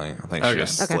happen, I don't think. I think she Okay.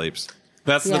 just Okay. sleeps.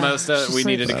 That's Yeah, the most she we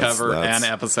needed to sleeps. cover That's- an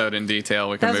episode in detail.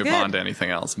 We can That's move good. on to anything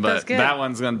else. That's But good. that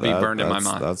one's going to be burned in my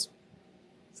mind. That's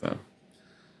So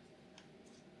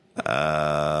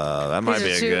that might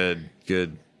These be are a two-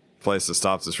 good place to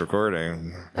stop this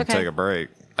recording and Okay. take a break.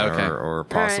 Okay. Or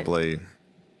possibly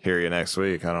hear you next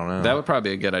week. I don't know. that would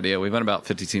probably be a good idea. We've been about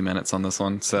 52 minutes on this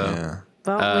one. So yeah.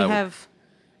 Well, we have,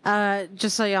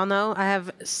 just so y'all know, I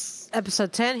have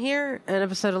episode 10 here and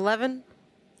episode 11.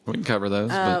 we can cover those.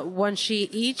 But One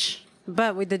sheet each,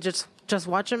 but we did just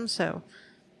watch them, so.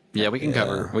 yeah, we can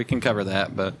cover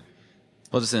that. But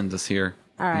we'll just end this here.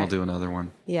 All And right. we'll do another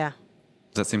one. Yeah,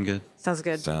 Does that seem good? sounds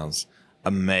good. Sounds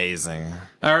amazing.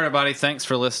 All right, everybody. Thanks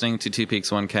for listening to Two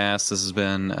Peaks One Cast. This has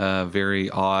been a very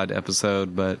odd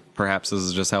episode, but perhaps this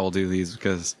is just how we'll do these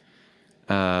because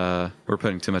we're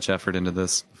putting too much effort into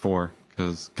this before.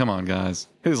 Because come on, guys,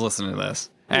 who's listening to this?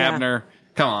 Yeah. Abner,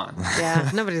 come on. Yeah,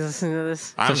 nobody's listening to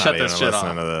this. I'm shut not even this shit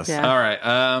listening off. to this. Yeah. All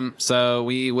right. So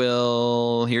we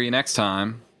will hear you next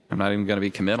time. I'm not even going to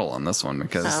be committal on this one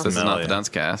because Oh. this is not Smell the ya. Dunce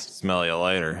Cast. Smell you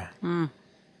later. And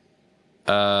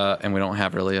we don't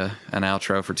have really an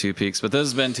outro for Two Peaks. But this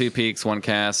has been Two Peaks One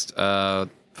Cast.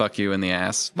 Fuck you in the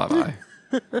ass. Bye-bye.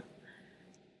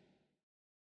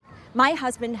 My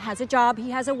husband has a job,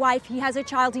 he has a wife, he has a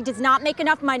child. He does not make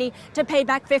enough money to pay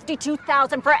back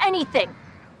 $52,000 for anything.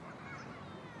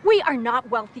 We are not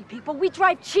wealthy people. We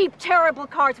drive cheap, terrible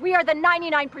cars. We are the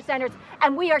 99%ers,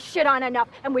 and we are shit on enough.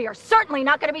 And we are certainly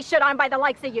not going to be shit on by the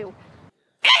likes of you.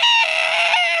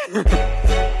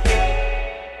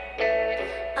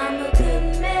 I'm a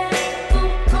good man,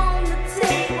 food on the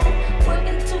table,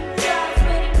 working 2 jobs,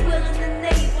 ready, willing, and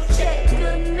able. Check,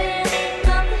 good man,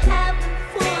 I'm having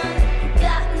fun.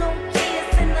 Got no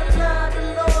kids, and I love the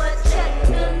Lord. Check,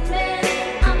 good man,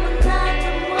 I'm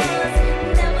anonymous,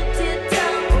 never did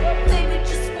time, maybe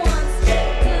just once. Check,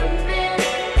 good man,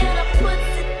 and I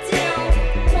puts it down.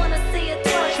 Wanna see it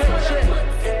twice, but I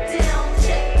puts it down.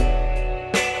 Check.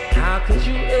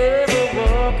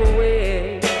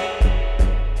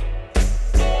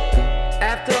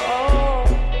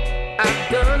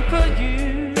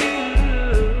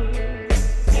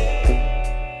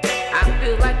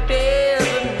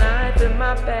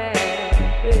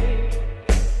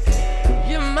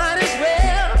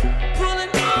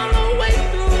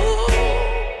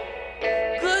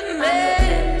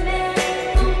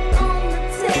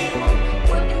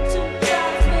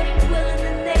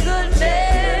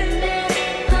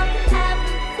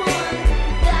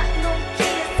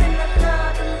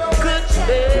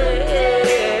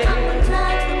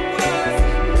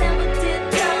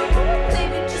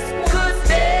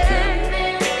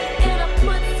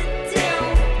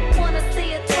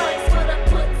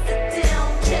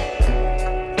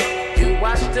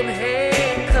 some hay.